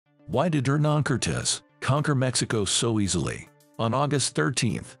Why did Hernán Cortés conquer Mexico so easily? On August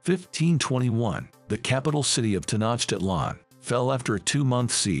 13, 1521, the capital city of Tenochtitlan fell after a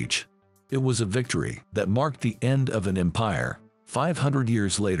 2-month siege. It was a victory that marked the end of an empire. 500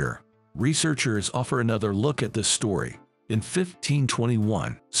 years later, researchers offer another look at this story. In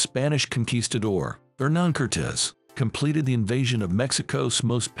 1521, Spanish conquistador Hernán Cortés completed the invasion of Mexico's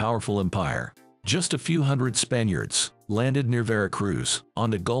most powerful empire. Just a few hundred Spaniards landed near Veracruz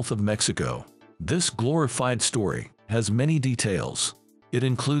on the Gulf of Mexico. This glorified story has many details. It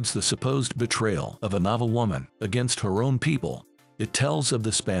includes the supposed betrayal of a Nava woman against her own people. It tells of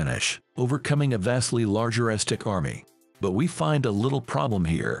the Spanish overcoming a vastly larger Aztec army. But we find a little problem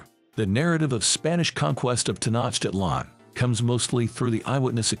here. The narrative of Spanish conquest of Tenochtitlan comes mostly through the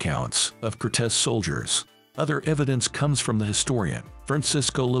eyewitness accounts of Cortés' soldiers. Other evidence comes from the historian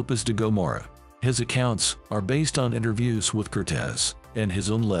Francisco López de Gomara. His accounts are based on interviews with Cortés and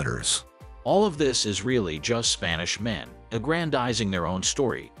his own letters. All of this is really just Spanish men aggrandizing their own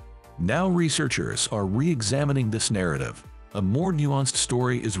story. Now researchers are re-examining this narrative. A more nuanced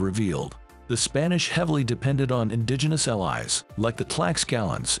story is revealed. The Spanish heavily depended on indigenous allies like the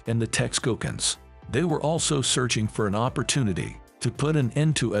Tlaxcalans and the Texcocans. They were also searching for an opportunity to put an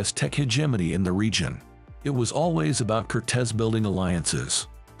end to Aztec hegemony in the region. It was always about Cortés building alliances.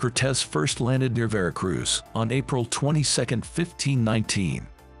 Cortés first landed near Veracruz on April 22, 1519.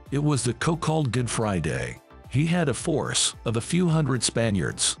 It was the so-called Good Friday. He had a force of a few hundred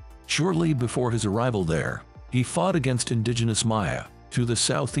Spaniards. Shortly before his arrival there, he fought against indigenous Maya to the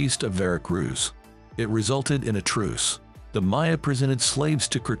southeast of Veracruz. It resulted in a truce. The Maya presented slaves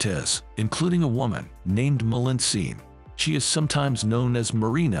to Cortés, including a woman named Malincine. She is sometimes known as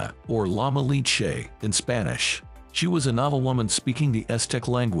Marina or La Malinche in Spanish. She was a Nava woman speaking the Aztec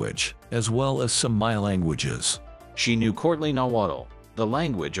language, as well as some Maya languages. She knew courtly Nahuatl, the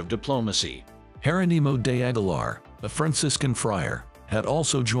language of diplomacy. Jerónimo de Aguilar, a Franciscan friar, had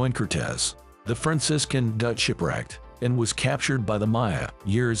also joined Cortés. The Franciscan got shipwrecked and was captured by the Maya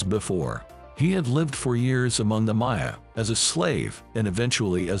years before. He had lived for years among the Maya as a slave and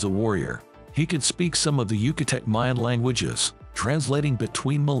eventually as a warrior. He could speak some of the Yucatec Mayan languages, translating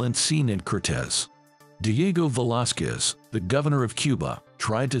between Malincine and Cortés. Diego Velázquez, the governor of Cuba,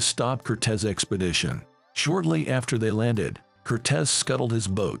 tried to stop Cortés' expedition. Shortly after they landed, Cortés scuttled his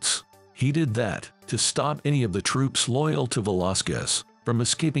boats. He did that to stop any of the troops loyal to Velázquez from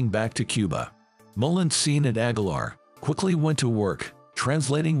escaping back to Cuba. Malincine and Aguilar quickly went to work,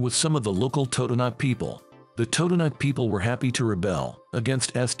 translating with some of the local Totonac people. The Totonac people were happy to rebel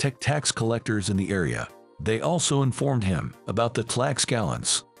against Aztec tax collectors in the area. They also informed him about the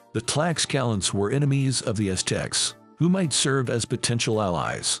Tlaxcalans. The Tlaxcalans were enemies of the Aztecs, who might serve as potential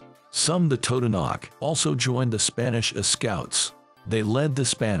allies. Some the Totonac also joined the Spanish as scouts. They led the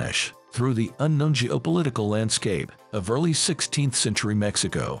Spanish through the unknown geopolitical landscape of early 16th century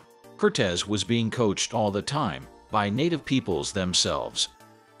Mexico. Cortés was being coached all the time by native peoples themselves.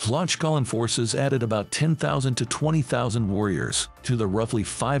 Tlaxcalan forces added about 10,000 to 20,000 warriors to the roughly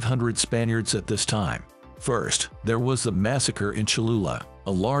 500 Spaniards at this time. First, there was the massacre in Cholula,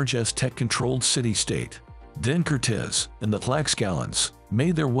 a large Aztec-controlled city-state. Then Cortés and the Tlaxcalans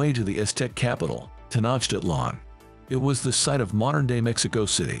made their way to the Aztec capital, Tenochtitlan. It was the site of modern-day Mexico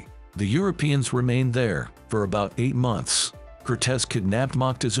City. The Europeans remained there for about 8 months. Cortés kidnapped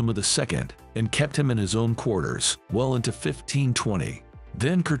Moctezuma II and kept him in his own quarters well into 1520.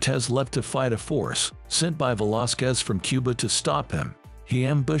 Then Cortés left to fight a force sent by Velázquez from Cuba to stop him. He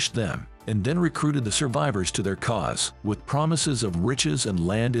ambushed them and then recruited the survivors to their cause with promises of riches and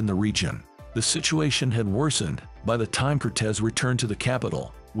land in the region. The situation had worsened by the time Cortés returned to the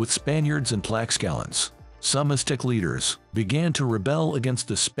capital with Spaniards and Tlaxcalans. Some Aztec leaders began to rebel against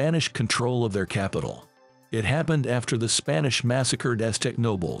the Spanish control of their capital. It happened after the Spanish massacred Aztec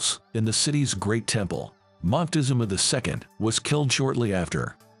nobles in the city's great temple. Moctezuma II was killed shortly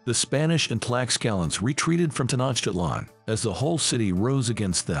after. The Spanish and Tlaxcalans retreated from Tenochtitlan as the whole city rose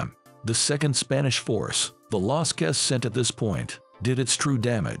against them. The second Spanish force, Velázquez sent at this point, did its true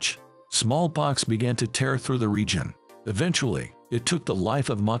damage. Smallpox began to tear through the region. Eventually, it took the life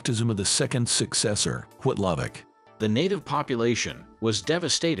of Moctezuma II's successor, Huitlavic. The native population was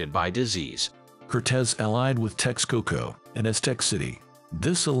devastated by disease. Cortés allied with Texcoco, an Aztec city.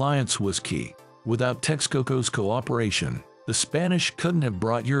 This alliance was key. Without Texcoco's cooperation, the Spanish couldn't have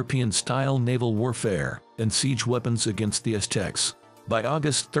brought European-style naval warfare and siege weapons against the Aztecs. By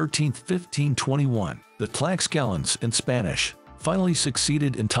August 13, 1521, the Tlaxcalans and Spanish finally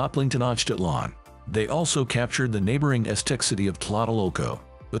succeeded in toppling Tenochtitlan. They also captured the neighboring Aztec city of Tlatelolco,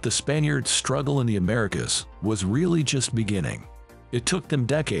 but the Spaniards' struggle in the Americas was really just beginning. It took them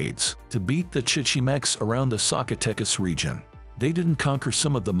decades to beat the Chichimecs around the Zacatecas region. They didn't conquer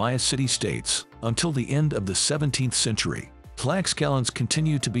some of the Maya city-states until the end of the 17th century. Tlaxcalans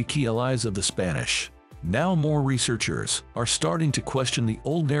continue to be key allies of the Spanish. Now more researchers are starting to question the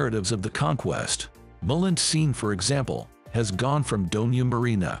old narratives of the conquest. Malintzin, for example, has gone from Doña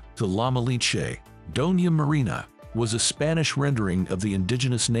Marina to La Malinche. Doña Marina was a Spanish rendering of the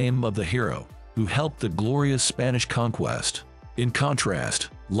indigenous name of the hero who helped the glorious Spanish conquest. In contrast,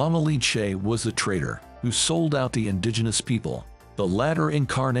 La Malinche was the traitor who sold out the indigenous people. The latter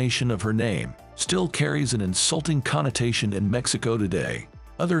incarnation of her name still carries an insulting connotation in Mexico today.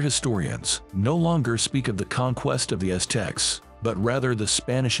 Other historians no longer speak of the conquest of the Aztecs, but rather the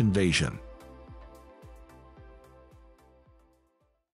Spanish invasion.